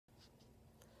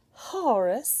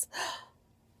Horace,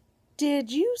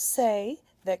 did you say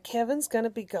that Kevin's going to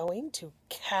be going to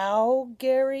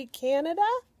Calgary, Canada?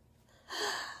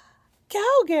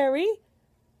 Calgary?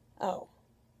 Oh,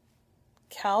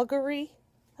 Calgary?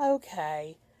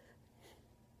 Okay.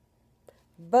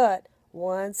 But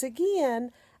once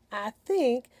again, I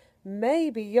think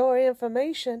maybe your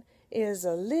information is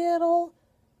a little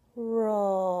wrong.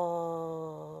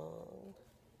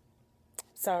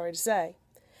 Sorry to say.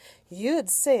 You had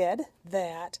said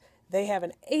that they have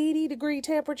an 80-degree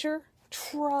temperature,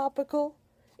 tropical,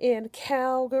 in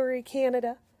Calgary,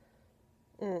 Canada.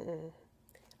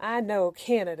 I know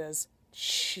Canada's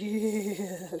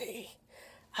chilly.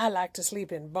 I like to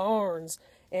sleep in barns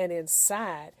and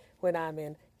inside when I'm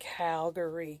in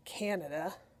Calgary,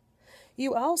 Canada.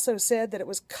 You also said that it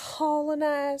was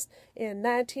colonized in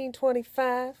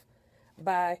 1925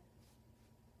 by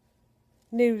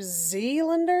New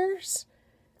Zealanders.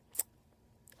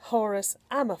 Horace,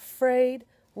 I'm afraid,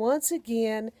 once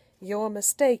again, you're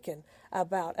mistaken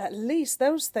about at least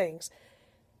those things,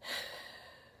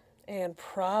 and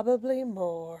probably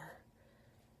more.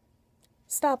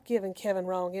 Stop giving Kevin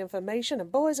wrong information,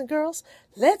 and boys and girls,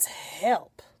 let's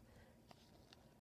help.